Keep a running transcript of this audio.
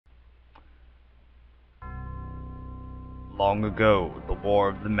Long ago, the War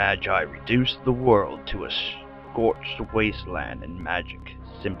of the Magi reduced the world to a scorched wasteland, and magic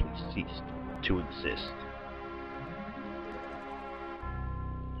simply ceased to exist.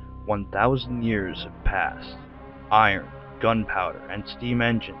 1,000 years have passed. Iron, gunpowder, and steam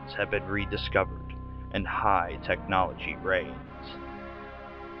engines have been rediscovered, and high technology reigns.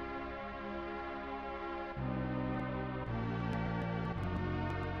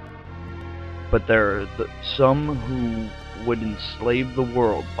 But there are some who would enslave the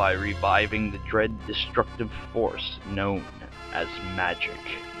world by reviving the dread destructive force known as magic.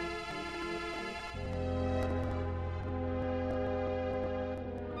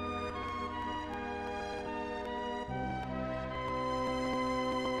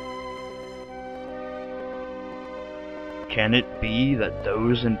 Can it be that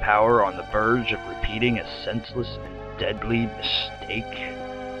those in power are on the verge of repeating a senseless and deadly mistake?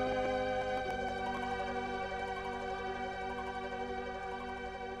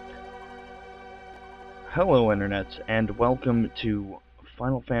 Hello internets, and welcome to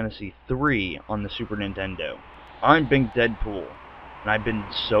Final Fantasy III on the Super Nintendo. I'm Bink Deadpool, and I've been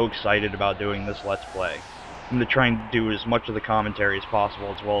so excited about doing this Let's Play. I'm going to try and do as much of the commentary as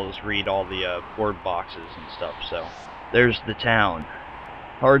possible, as well as read all the word boxes and stuff, so... There's the town.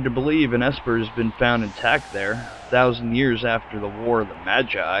 Hard to believe an Esper has been found intact there, 1,000 years after the War of the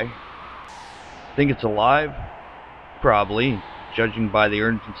Magi. Think it's alive? Probably, judging by the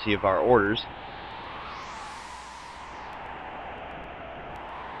urgency of our orders.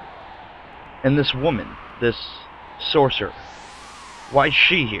 And this woman, this sorcerer, why's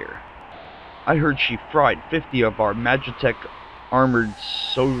she here? I heard she fried 50 of our Magitek armored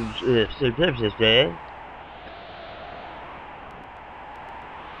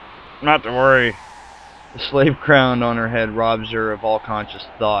Not to worry. The slave crown on her head robs her of all conscious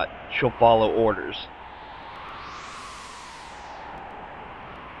thought. She'll follow orders.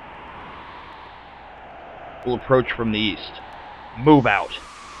 We'll approach from the east. Move out.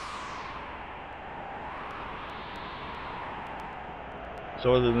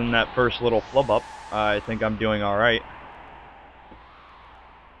 So other than that first little flub up, I think I'm doing alright.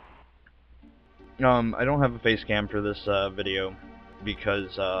 I don't have a face cam for this video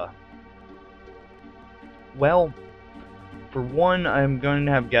because, well, for one, I'm going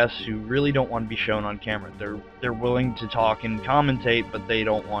to have guests who really don't want to be shown on camera. They're willing to talk and commentate, but they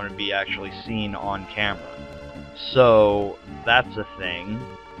don't want to be actually seen on camera. So that's a thing.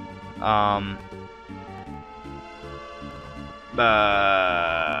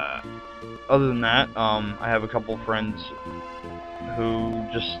 Other than that, I have a couple friends who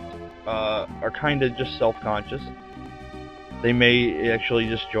just are kind of just self-conscious. They may actually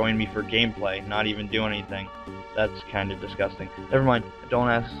just join me for gameplay, not even do anything. That's kind of disgusting. Never mind. Don't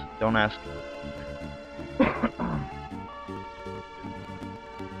ask. Don't ask.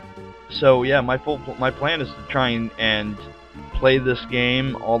 So yeah, my plan is to try and play this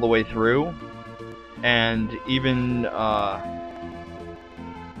game all the way through, and even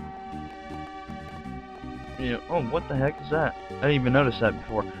you know, oh, what the heck is that? I didn't even notice that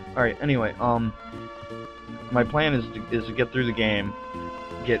before. All right. Anyway, my plan is to get through the game,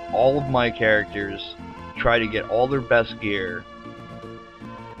 get all of my characters, try to get all their best gear,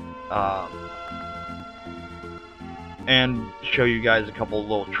 and show you guys a couple of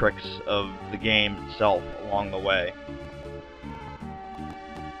little tricks of the game itself along the way.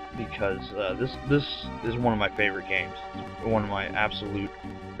 Because this is one of my favorite games. It's one of my absolute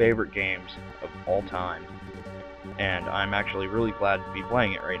favorite games of all time. And I'm actually really glad to be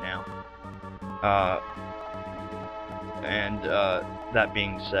playing it right now. That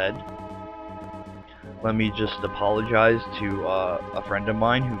being said, let me just apologize to a friend of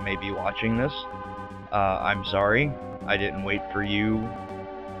mine who may be watching this. I'm sorry, I didn't wait for you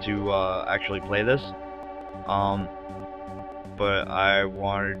to actually play this. But I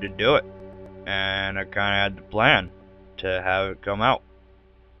wanted to do it, and I kind of had the plan to have it come out.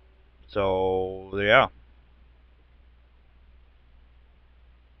 So yeah.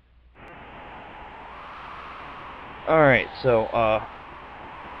 Alright, so,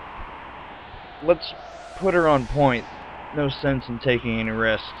 let's put her on point. No sense in taking any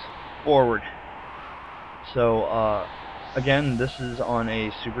risks. Forward. So, again, this is on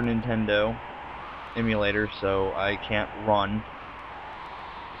a Super Nintendo emulator, so I can't run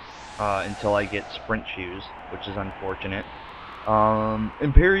until I get sprint shoes, which is unfortunate.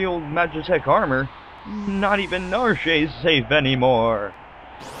 Imperial Magitek armor? Not even Narche's safe anymore!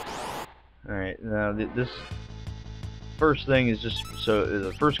 Alright, now this first thing is just so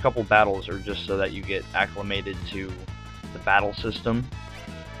the first couple battles are just so that you get acclimated to the battle system.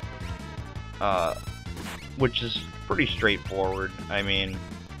 which is pretty straightforward. I mean,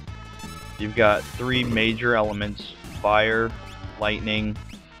 you've got 3 major elements: fire, lightning,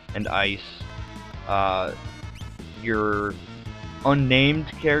 and ice. Your unnamed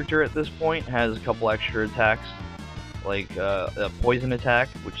character at this point has a couple extra attacks, like a poison attack,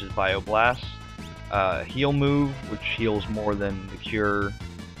 which is Bioblast, heal move, which heals more than the cure.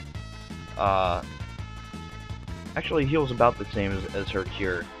 Actually heals about the same as her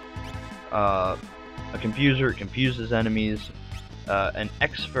cure. A confuser, confuses enemies. An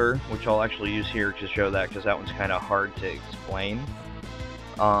Exfer, which I'll actually use here to show that, because that one's kind of hard to explain.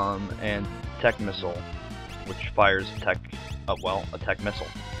 And Tech Missile, which fires a tech missile.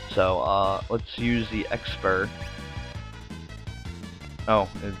 So let's use the Exfer. Oh,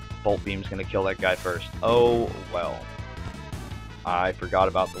 Bolt Beam's gonna kill that guy first. Oh well, I forgot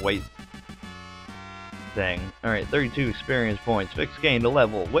about the weight thing. Alright, 32 experience points. Fix gained a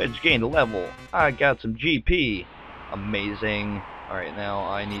level. Wedge gained a level. I got some GP. Amazing. Alright, now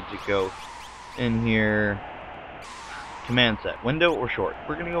I need to go in here. Command set. Window or short?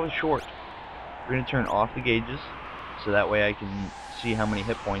 We're gonna go with short. We're gonna turn off the gauges, so that way I can see how many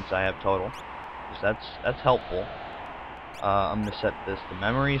hit points I have total. So that's helpful. I'm gonna set this to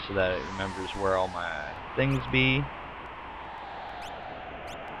memory so that it remembers where all my things be.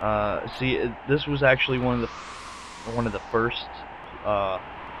 See, this was actually one of the first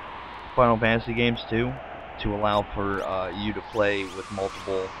Final Fantasy games too, to allow for you to play with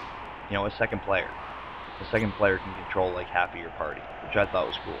multiple, a second player. The second player can control like half of your party, which I thought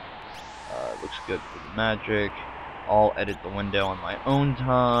was cool. Looks good for the magic. I'll edit the window on my own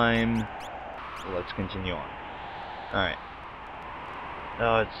time. Let's continue on. Alright.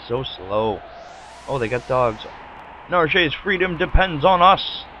 Oh, it's so slow. Oh, they got dogs. Narche's freedom depends on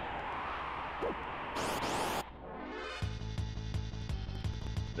us.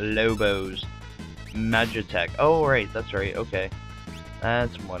 Lobos. Magitek. Oh, right, that's right. Okay.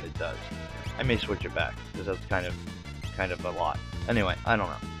 That's what it does. I may switch it back, because that's kind of a lot. Anyway, I don't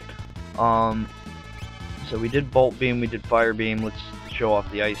know. So we did Bolt Beam, we did Fire Beam. Let's show off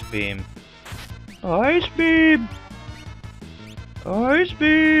the Ice Beam. Ice Beam! Ice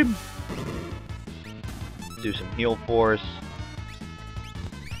Beam! Do some Heal Force.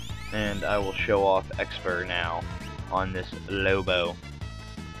 And I will show off Exfer now on this Lobo.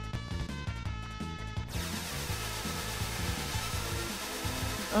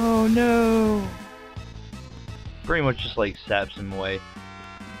 Oh no! Pretty much just like stabs him away.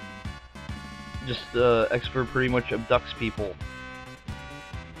 Just Exfer pretty much abducts people.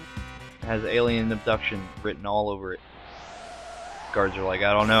 Has alien abduction written all over it. Guards are like,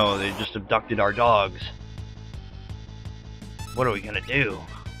 I don't know, they just abducted our dogs. What are we gonna do?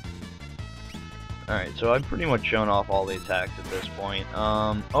 Alright, so I've pretty much shown off all the attacks at this point.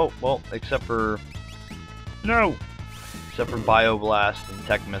 Oh, well, except for... No! Except for Bioblast and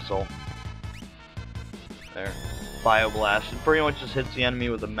Tech Missile. There. Bioblast. It pretty much just hits the enemy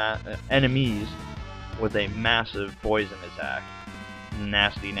with enemies with a massive poison attack.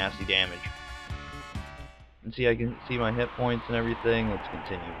 Nasty, nasty damage. And see, I can see my hit points and everything. Let's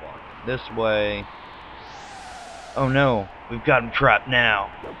continue walking this way. Oh no, we've got him trapped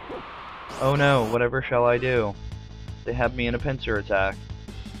now. Oh no, whatever shall I do? They have me in a pincer attack.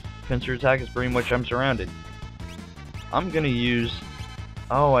 Pincer attack is pretty much I'm surrounded. I'm gonna use...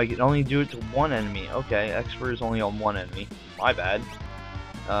 Oh, I can only do it to one enemy. Okay, Exfer is only on one enemy. My bad.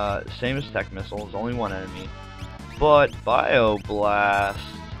 Same as Tech Missile, is only one enemy. But Bioblast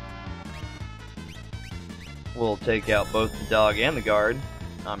will take out both the dog and the guard,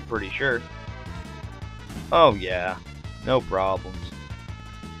 I'm pretty sure. Oh yeah, no problems.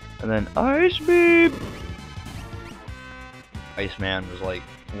 And then Ice Beam! Iceman was like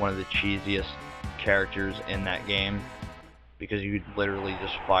one of the cheesiest characters in that game, because you could literally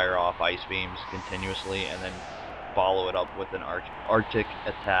just fire off ice beams continuously and then follow it up with an Arctic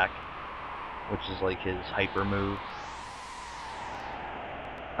attack, which is like his hyper move.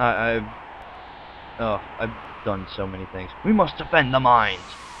 I've done so many things. We must defend the mines.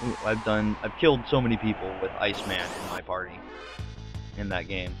 I've killed so many people with Iceman in my party in that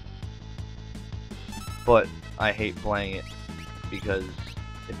game. But I hate playing it because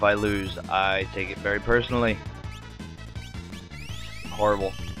if I lose, I take it very personally.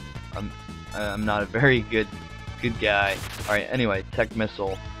 Horrible. I'm not a very good guy. Alright, anyway, Tech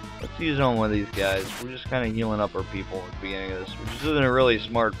Missile. Let's use it on one of these guys. We're just kind of healing up our people at the beginning of this, which isn't a really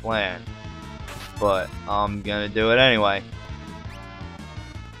smart plan. But I'm gonna do it anyway.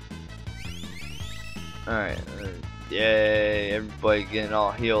 Alright, yay, everybody getting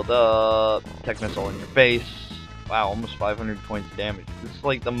all healed up. Tech Missile in your face. Wow, almost 500 points of damage. This is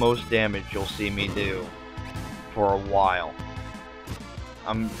like the most damage you'll see me do for a while.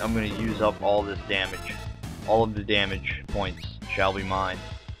 I'm gonna use up all this damage. All of the damage points shall be mine.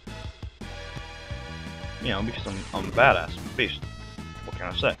 You know, because I'm a badass beast. What can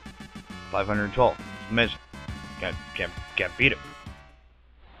I say? 512. Amazing. Can't beat it.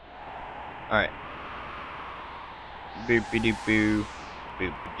 Alright. Boop-a-doo-boo.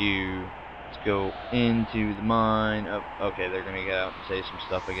 Boop-a-doo. Let's go into the mine. Oh, okay, they're gonna get out and say some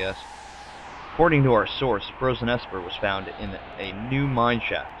stuff, I guess. According to our source, a frozen esper was found in a new mine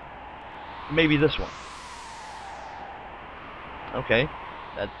shaft. Maybe this one. Okay,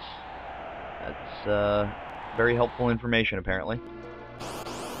 that's very helpful information, apparently.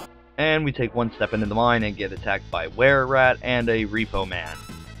 And we take one step into the mine and get attacked by a were-rat and a repo man.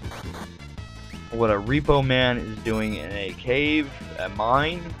 What a repo man is doing in a cave, a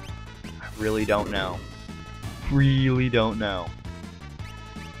mine, I really don't know. Really don't know.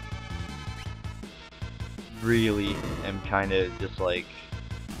 Really am kind of just like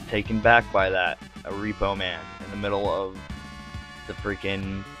taken back by that. A repo man in the middle of the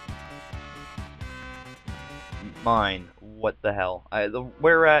freaking mine. What the hell? The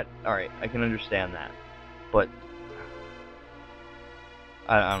were-rat, alright, I can understand that. But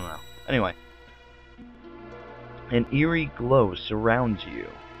I don't know. Anyway. An eerie glow surrounds you.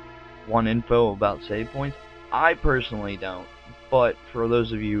 Want info about save points? I personally don't. But for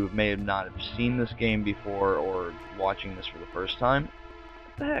those of you who may not have seen this game before or watching this for the first time,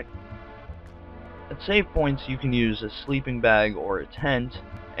 what the heck? At save points you can use a sleeping bag or a tent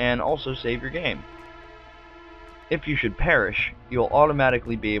and also save your game. If you should perish, you'll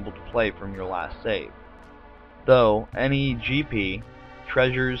automatically be able to play from your last save. Though any GP,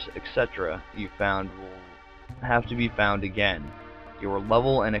 treasures, etc. you found will have to be found again. Your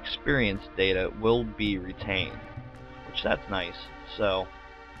level and experience data will be retained. Which that's nice. So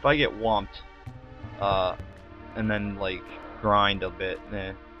if I get whomped and then like grind a bit,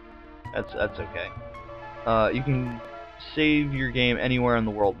 that's okay. You can save your game anywhere on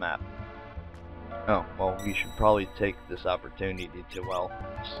the world map. Oh, well, we should probably take this opportunity to, well,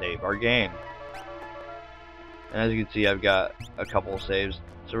 save our game. And as you can see, I've got a couple of saves,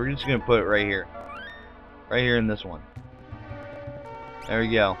 so we're just gonna put it right here. Right here in this one. There we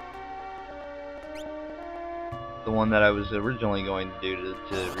go. The one that I was originally going to do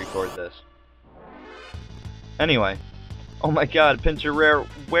to record this. Anyway. Oh my god, pincer rare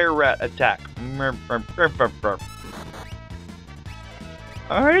were-rat attack.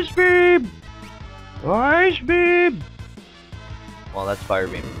 Ice beam! Ice beam! Well, that's fire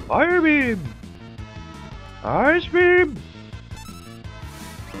beam. Fire beam! Ice beam!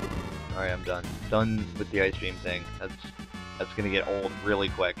 Alright, I'm done. Done with the ice beam thing. That's gonna get old really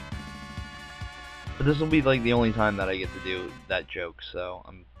quick. But this will be like the only time that I get to do that joke, so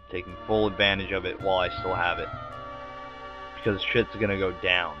I'm taking full advantage of it while I still have it. Because shit's gonna go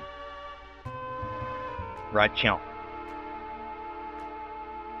down. Right, chill.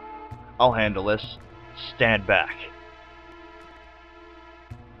 I'll handle this. Stand back.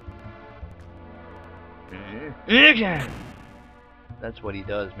 That's what he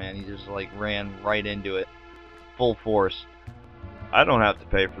does, man. He just like ran right into it. Full force. I don't have to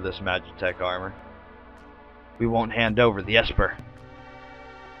pay for this Magitek armor. We won't hand over the Esper.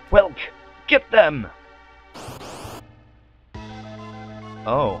 Welk! Get them!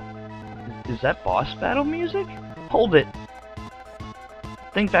 Oh. Is that boss battle music? Hold it!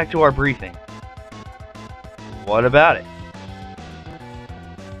 Think back to our briefing. What about it?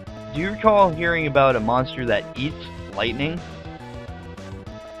 Do you recall hearing about a monster that eats lightning?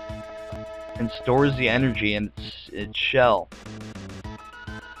 And stores the energy in its shell?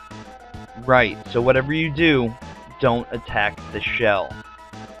 Right, so whatever you do, don't attack the shell.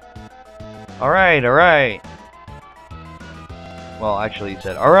 Alright, alright. Well, actually he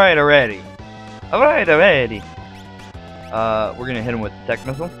said, alright already. Alright already. We're gonna hit him with the tech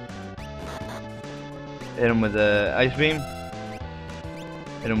missile. Hit him with the ice beam.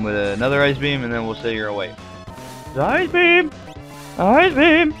 Hit him with another ice beam, and then we'll say you're away. The ice beam! Ice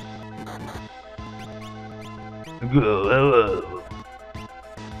beam!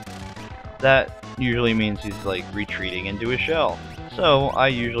 That usually means he's like retreating into his shell. So I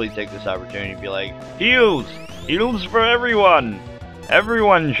usually take this opportunity to be like, heals! Heals for everyone!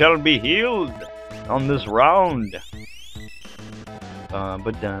 Everyone shall be healed on this round.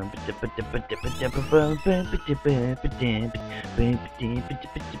 Alright,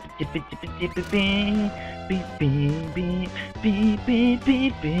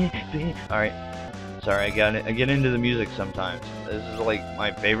 sorry, I get into the music sometimes. This is like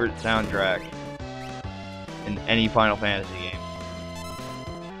my favorite soundtrack in any Final Fantasy game.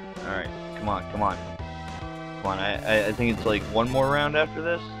 Alright, come on, come on. Come on, I think it's like one more round after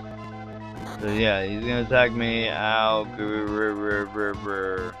this. So yeah, he's gonna attack me. Ow.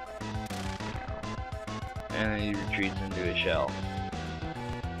 And then he retreats into his shell.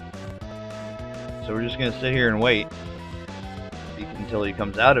 So we're just gonna sit here and wait until he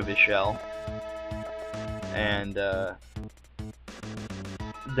comes out of his shell. And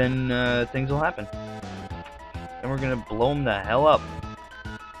then things will happen. And we're gonna blow him the hell up.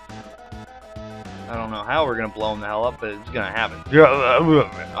 I don't know how we're gonna blow him the hell up, but it's gonna happen.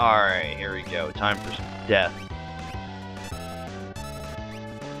 Alright, here we go. Time for some death.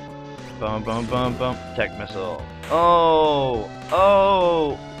 Boom, boom, boom, boom. Tech missile. Oh!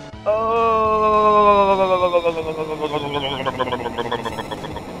 Oh! Oh!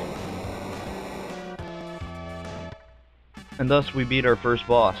 And thus we beat our first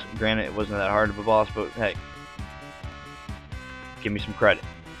boss. Granted, it wasn't that hard of a boss, but hey. Give me some credit.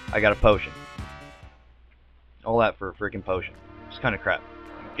 I got a potion. All that for a freaking potion. It's kind of crap.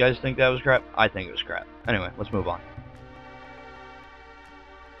 You guys think that was crap? I think it was crap. Anyway, let's move on.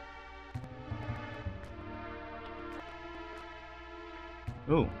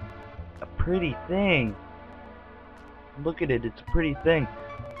 Ooh. A pretty thing. Look at it, it's a pretty thing.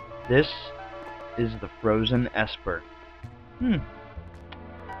 This is the Frozen Esper.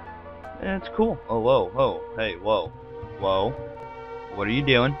 It's cool. Oh, whoa, whoa, hey, whoa, whoa. What are you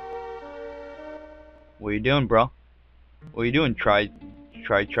doing? What are you doing, bro? What are you doing? Triouch?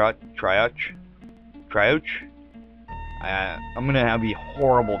 I'm gonna be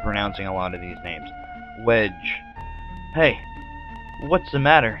horrible pronouncing a lot of these names. Wedge. Hey, what's the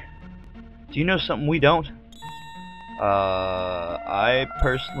matter? Do you know something we don't? I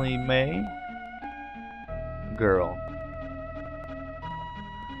personally may. Girl.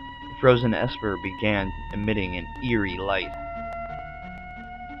 The Frozen Esper began emitting an eerie light.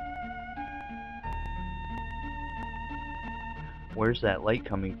 Where's that light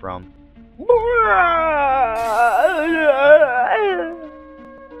coming from?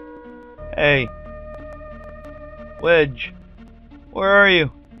 Hey, Wedge, where are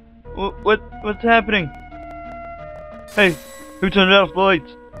you? What's happening? Hey, who turned out the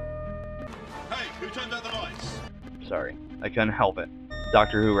lights? Hey, who turned out the lights? Sorry, I couldn't help it.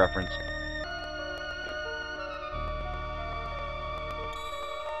 Doctor Who reference.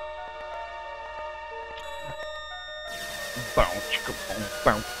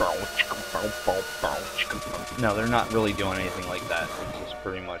 No, they're not really doing anything like that. It's just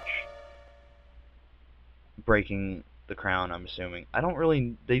pretty much breaking the crown, I'm assuming.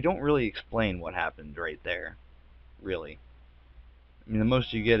 They don't really explain what happened right there. Really. I mean, the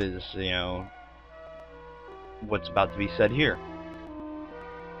most you get is, you know, what's about to be said here.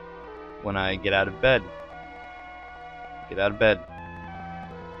 When I get out of bed. Get out of bed.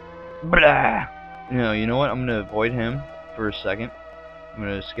 Blah! You know what? I'm gonna avoid him for a second. I'm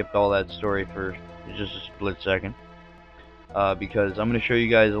gonna skip all that story for just a split second. Because I'm gonna show you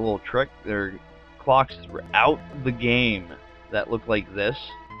guys a little trick. There are clocks throughout the game that look like this.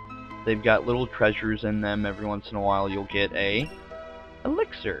 They've got little treasures in them. Every once in a while you'll get a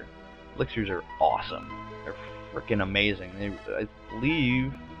elixir. Elixirs are awesome. They're freaking amazing. I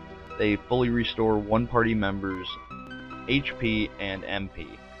believe they fully restore one party members' HP and MP.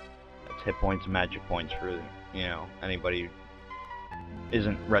 That's hit points and magic points for, you know, anybody who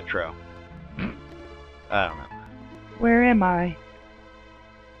isn't retro. I don't know. Where am I?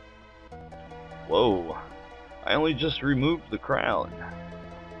 Whoa. I only just removed the crown.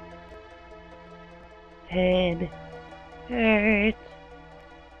 Head hurts.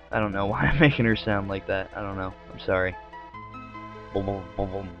 I don't know why I'm making her sound like that. I don't know. I'm sorry. Boom, boom, boom,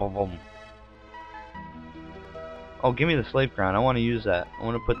 boom, boom, boom. Oh, give me the slave crown. I want to use that. I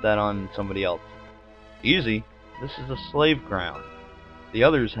want to put that on somebody else. Easy. This is a slave crown. The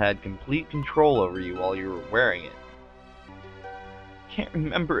others had complete control over you while you were wearing it. Can't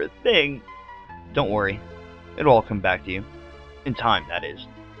remember a thing. Don't worry. It'll all come back to you. In time, that is.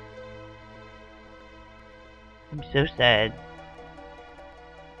 I'm so sad.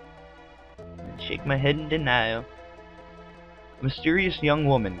 I shake my head in denial. A mysterious young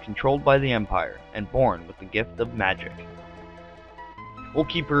woman controlled by the Empire and born with the gift of magic. We'll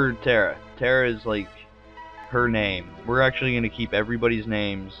keep her Terra. Terra is like her name. We're actually going to keep everybody's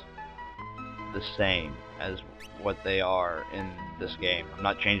names the same as what they are in this game. I'm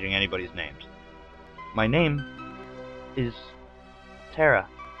not changing anybody's names. My name is Terra.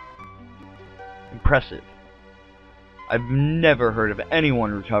 Impressive. I've never heard of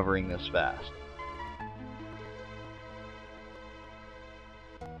anyone recovering this fast.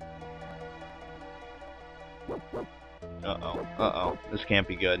 Uh-oh. Uh-oh. This can't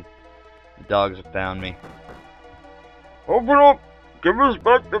be good. The dogs have found me. Open up! Give us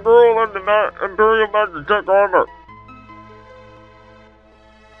back the girl in the Imperial Magitek armor!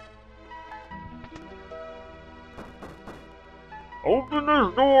 Open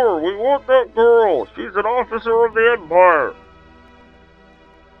this door! We want that girl! She's an officer of the Empire!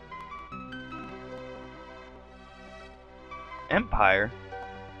 Empire?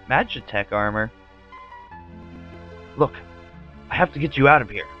 Magitek armor? Look, I have to get you out of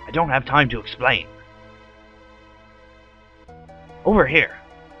here. I don't have time to explain. Over here.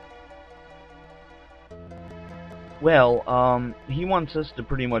 Well, he wants us to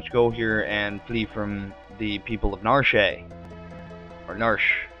pretty much go here and flee from the people of Narshe. Or Narsh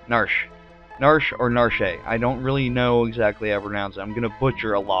or Narshe. I don't really know exactly how to pronounce it. I'm gonna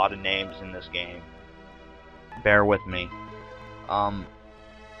butcher a lot of names in this game. Bear with me.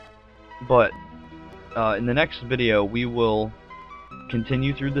 But in the next video, we will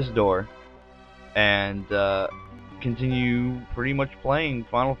continue through this door and continue pretty much playing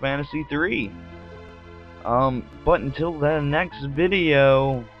Final Fantasy 3. But until the next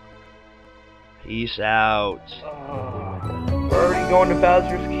video, peace out. We're already going to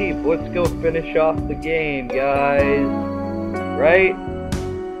Bowser's Keep. Let's go finish off the game, guys. Right?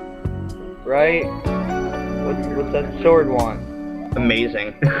 Right? What's that sword want?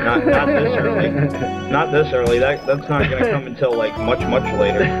 Amazing. Not this early. Not this early. That's not gonna come until like much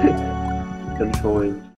later. Controlling.